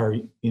entire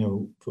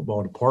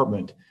football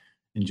department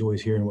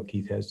enjoys hearing what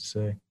Keith has to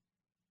say.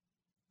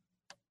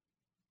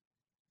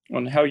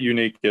 And how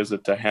unique is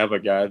it to have a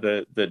guy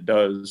that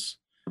does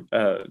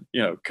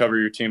cover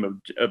your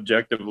team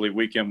objectively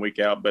week in, week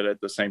out, but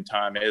at the same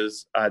time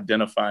is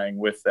identifying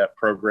with that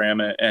program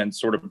and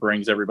sort of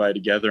brings everybody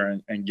together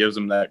and gives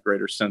them that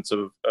greater sense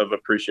of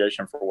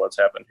appreciation for what's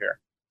happened here?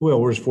 Well,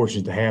 we're just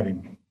fortunate to have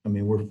him.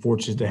 We're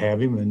fortunate to have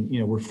him, and,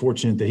 we're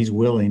fortunate that he's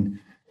willing,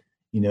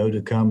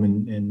 to come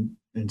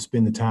and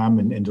spend the time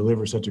and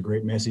deliver such a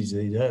great message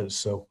that he does.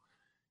 So,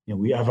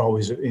 I've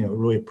always,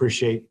 really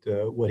appreciate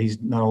what he's,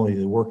 not only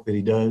the work that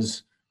he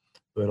does,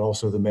 but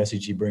also the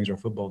message he brings our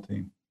football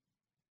team.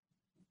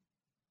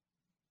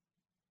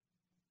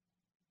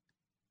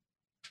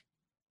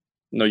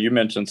 No, you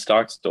mentioned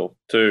Stockstill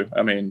too.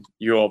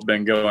 You all have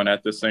been going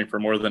at this thing for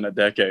more than a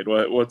decade.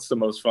 What's the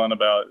most fun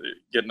about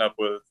getting up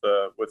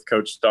with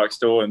Coach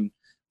Stockstill, and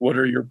what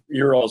are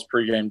your all's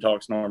pregame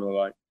talks normally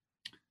like?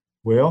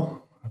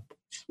 Well,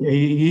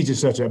 he's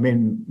just such a.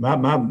 My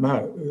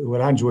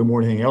what I enjoy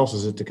more than anything else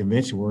is at the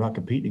convention we're not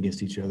competing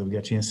against each other. We got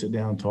a chance to sit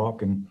down and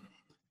talk and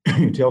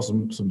tell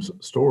some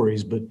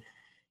stories. But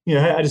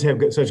I just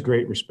have such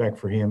great respect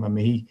for him.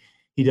 He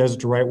does it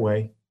the right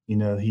way.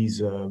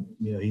 He's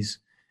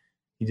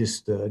he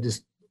just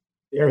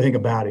everything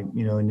about him.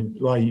 And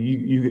a lot of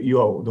you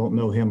all don't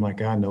know him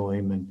like I know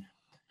him, and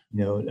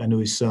I know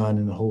his son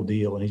and the whole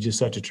deal. And he's just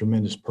such a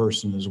tremendous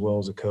person as well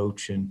as a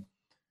coach. And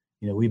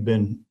we've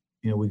been.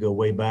 We go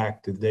way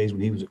back to the days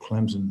when he was at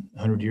Clemson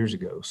 100 years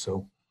ago.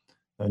 So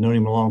I've known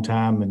him a long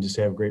time and just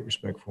have great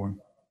respect for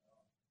him.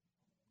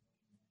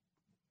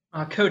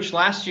 Coach,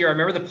 last year, I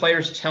remember the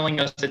players telling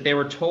us that they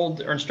were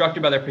told or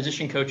instructed by their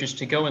position coaches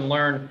to go and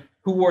learn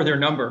who wore their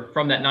number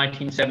from that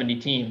 1970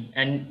 team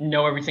and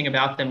know everything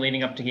about them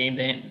leading up to game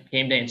day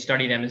and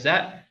study them. Is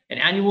that an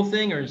annual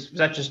thing, or is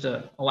that just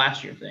a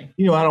last year thing?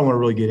 I don't want to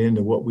really get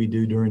into what we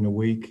do during the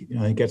week.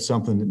 I think that's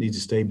something that needs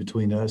to stay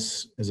between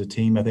us as a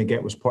team. I think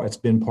it's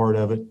been part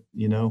of it,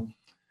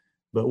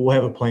 but we'll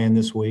have a plan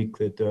this week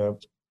that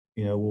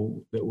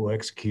we'll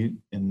execute.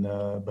 And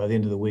by the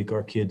end of the week,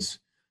 our kids,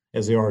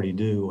 as they already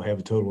do, will have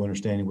a total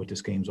understanding what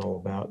this game's all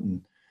about.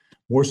 And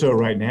more so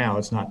right now,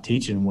 it's not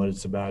teaching what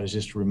it's about. It's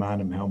just to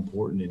remind them how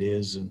important it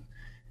is. And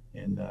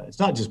it's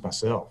not just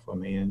myself.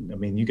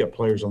 You got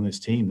players on this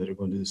team that are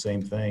going to do the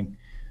same thing.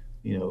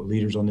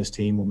 Leaders on this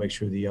team will make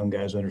sure the young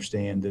guys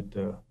understand that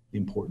the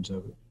importance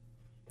of it.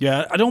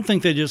 Yeah, I don't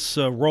think they just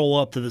roll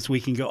up to this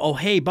week and go, oh,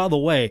 hey, by the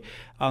way,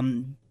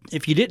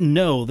 if you didn't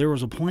know, there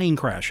was a plane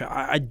crash.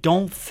 I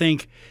don't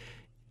think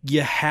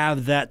you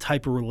have that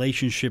type of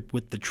relationship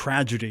with the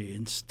tragedy.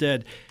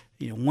 Instead,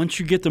 once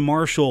you get to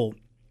Marshall,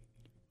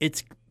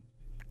 it's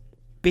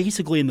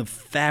basically in the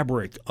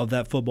fabric of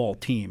that football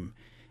team.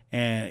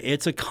 And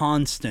it's a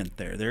constant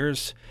there.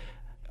 There's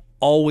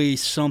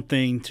always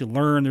something to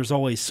learn. There's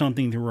always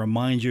something to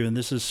remind you. And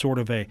this is sort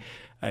of a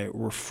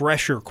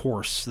refresher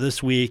course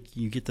this week.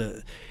 You get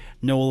to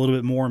know a little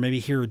bit more, maybe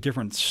hear a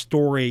different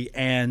story,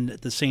 and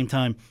at the same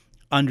time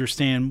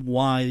understand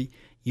why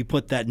you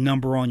put that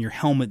number on your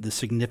helmet, the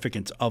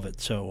significance of it.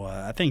 So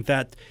I think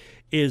that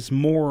is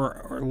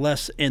more or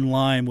less in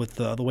line with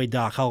the way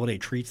Doc Holliday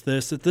treats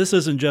this. That this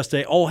isn't just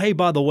oh, hey,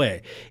 by the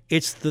way,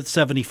 it's the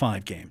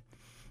 75 game.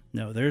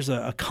 No, there's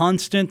a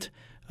constant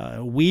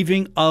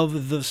weaving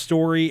of the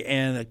story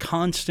and a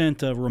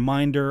constant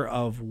reminder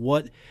of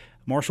what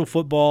Marshall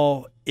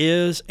football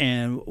is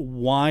and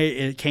why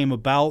it came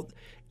about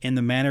in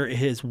the manner it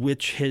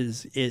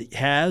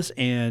has.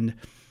 And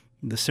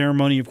the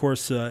ceremony, of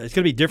course, it's going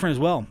to be different as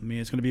well. I mean,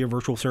 it's going to be a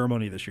virtual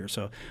ceremony this year.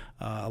 So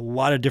a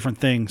lot of different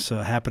things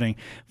happening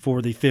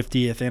for the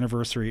 50th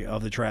anniversary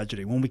of the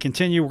tragedy. When we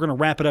continue, we're going to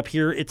wrap it up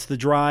here. It's The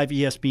Drive,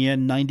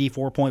 ESPN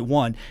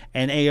 94.1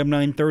 and AM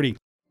 930.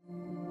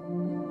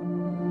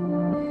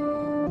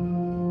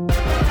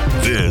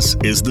 This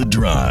is The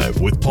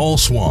Drive with Paul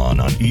Swann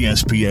on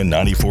ESPN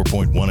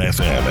 94.1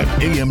 FM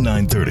and AM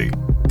 930.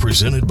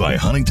 Presented by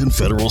Huntington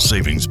Federal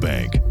Savings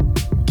Bank.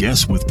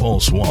 Guests with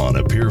Paul Swann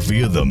appear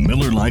via the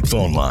Miller Lite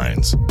phone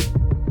lines.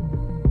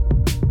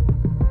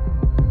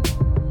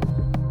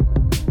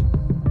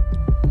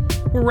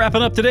 We're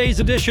wrapping up today's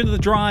edition of The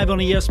Drive on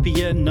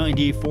ESPN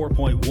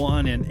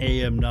 94.1 and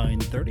AM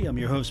 930. I'm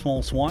your host,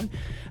 Paul Swann.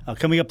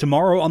 Coming up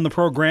tomorrow on the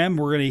program,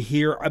 we're going to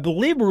hear, I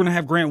believe we're going to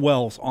have Grant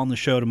Wells on the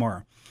show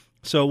tomorrow.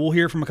 So we'll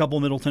hear from a couple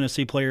of Middle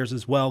Tennessee players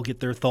as well, get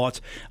their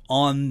thoughts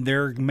on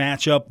their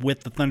matchup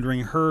with the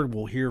Thundering Herd.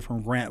 We'll hear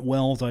from Grant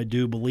Wells, I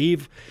do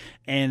believe.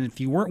 And if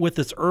you weren't with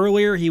us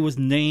earlier, he was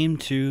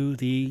named to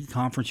the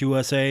Conference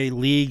USA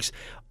League's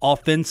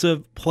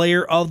Offensive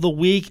Player of the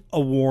Week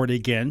award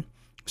again.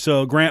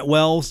 So Grant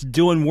Wells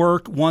doing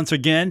work once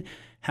again,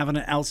 having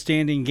an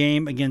outstanding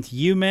game against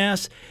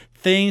UMass.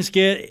 Things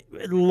get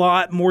a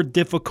lot more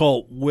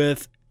difficult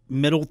with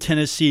Middle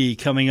Tennessee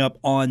coming up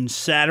on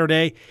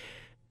Saturday.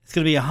 It's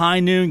going to be a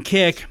high noon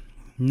kick.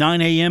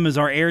 9 a.m. is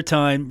our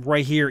airtime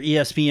right here,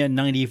 ESPN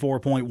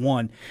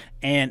 94.1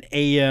 and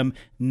AM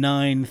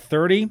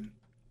 930.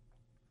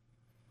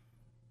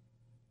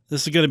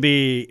 This is going to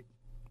be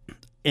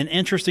an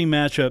interesting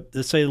matchup,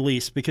 to say the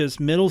least, because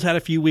Middle's had a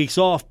few weeks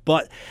off,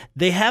 but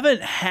they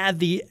haven't had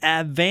the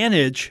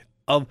advantage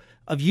of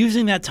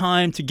using that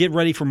time to get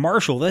ready for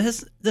Marshall.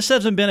 This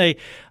hasn't been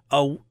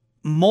a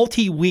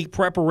multi-week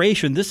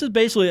preparation. This is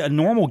basically a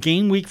normal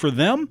game week for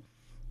them.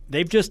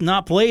 They've just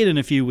not played in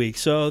a few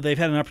weeks, so they've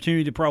had an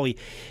opportunity to probably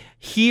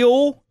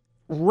heal,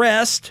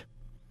 rest,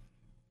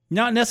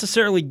 not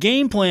necessarily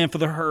game plan for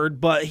the Herd,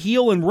 but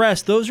heal and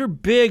rest. Those are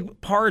big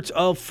parts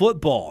of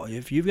football.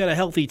 If you've got a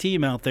healthy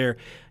team out there,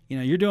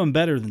 you're doing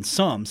better than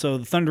some. So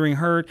the Thundering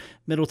Herd,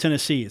 Middle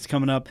Tennessee, it's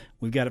coming up.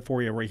 We've got it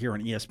for you right here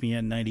on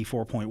ESPN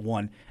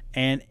 94.1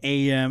 and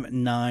AM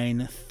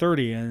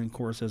 930. And, of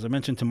course, as I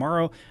mentioned,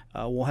 tomorrow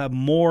we'll have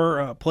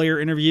more player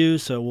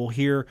interviews, so we'll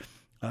hear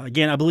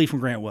again, I believe from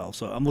Grant Wells,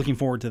 so I'm looking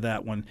forward to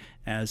that one.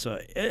 As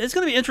it's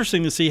going to be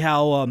interesting to see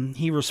how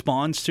he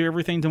responds to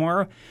everything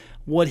tomorrow,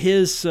 what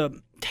his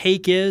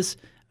take is.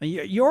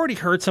 You already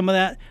heard some of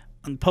that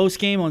on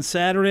post-game on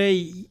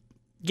Saturday,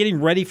 getting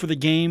ready for the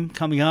game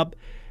coming up.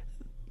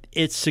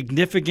 It's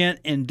significant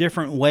in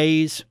different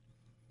ways.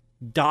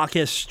 Doc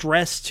has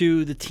stressed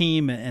to the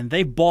team, and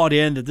they've bought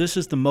in that this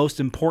is the most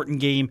important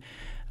game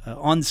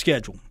on the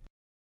schedule.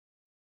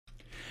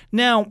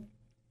 Now,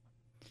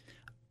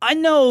 I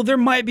know there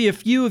might be a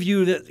few of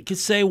you that could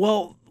say,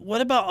 well,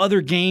 what about other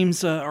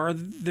games? Are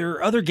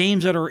there other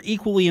games that are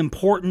equally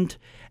important?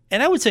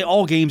 And I would say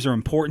all games are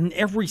important,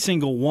 every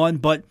single one.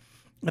 But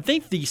I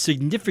think the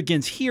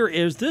significance here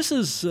is this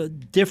is a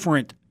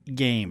different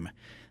game.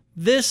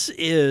 I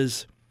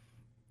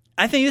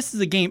think this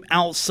is a game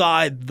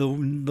outside the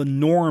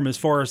norm as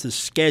far as the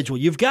schedule.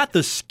 You've got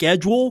the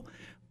schedule,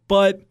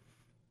 but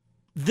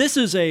this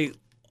is a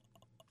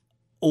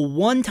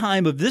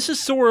one-time of this is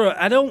sort of,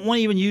 I don't want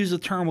to even use the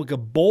term like a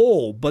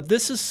bowl, but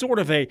this is sort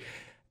of a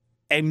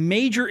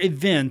major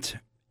event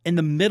in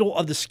the middle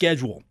of the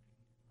schedule.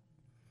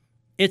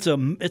 It's a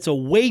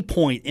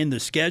waypoint in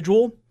the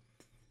schedule,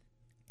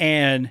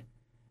 and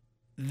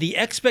the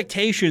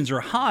expectations are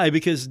high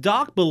because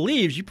Doc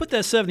believes you put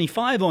that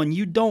 75 on,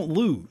 you don't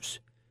lose.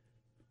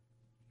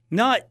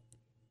 Not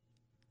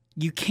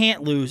you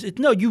can't lose.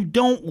 No, you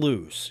don't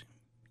lose.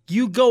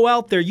 You go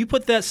out there, you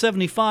put that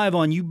 75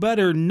 on, you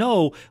better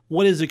know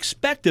what is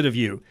expected of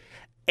you.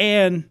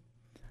 And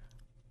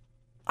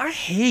I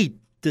hate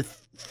to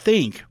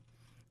think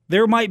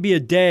there might be a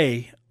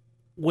day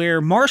where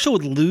Marshall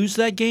would lose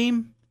that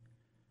game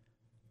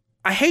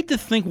I hate to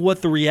think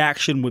what the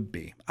reaction would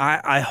be.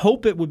 I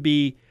hope it would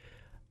be,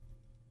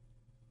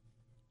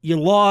 you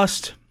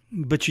lost,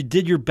 but you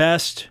did your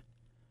best.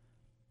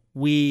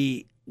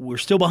 We're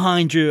still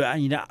behind you.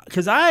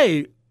 Because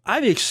I've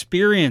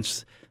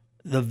experienced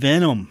the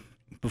venom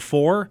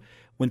before.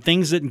 When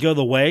things didn't go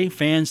the way,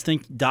 fans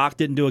think Doc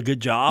didn't do a good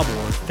job,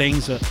 or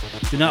things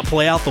did not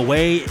play out the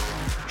way it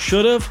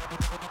should have.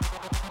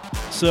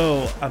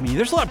 So,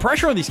 there's a lot of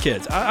pressure on these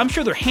kids. I'm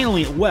sure they're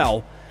handling it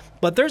well,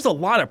 but there's a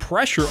lot of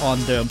pressure on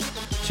them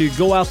to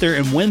go out there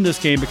and win this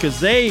game, because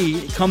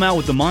they come out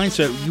with the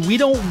mindset, we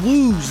don't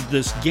lose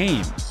this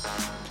game.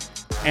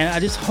 And I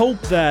just hope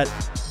that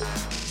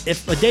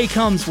if a day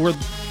comes where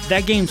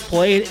that game's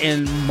played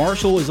and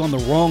Marshall is on the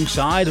wrong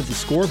side of the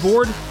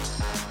scoreboard,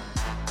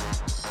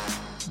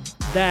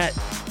 that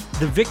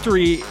the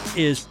victory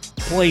is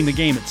playing the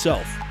game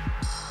itself.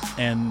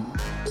 And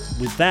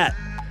with that,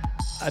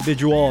 I bid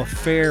you all a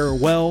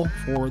farewell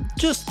for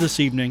just this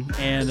evening,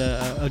 and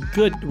a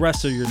good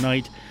rest of your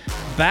night.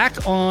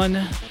 Back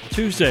on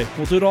Tuesday.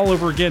 We'll do it all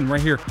over again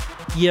right here.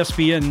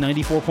 ESPN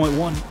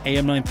 94.1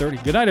 AM 930.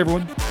 Good night,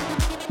 everyone.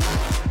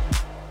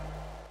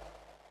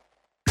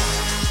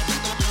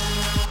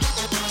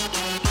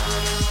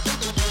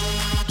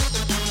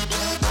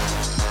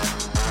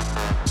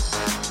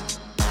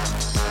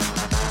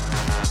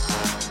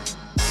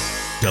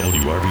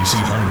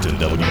 WRBC Huntington,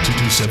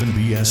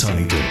 W227BS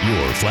Huntington,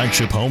 your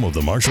flagship home of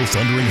the Marshall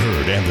Thundering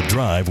Herd and The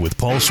Drive with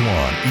Paul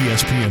Swan,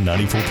 ESPN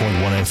 94.1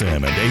 FM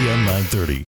and AM 930.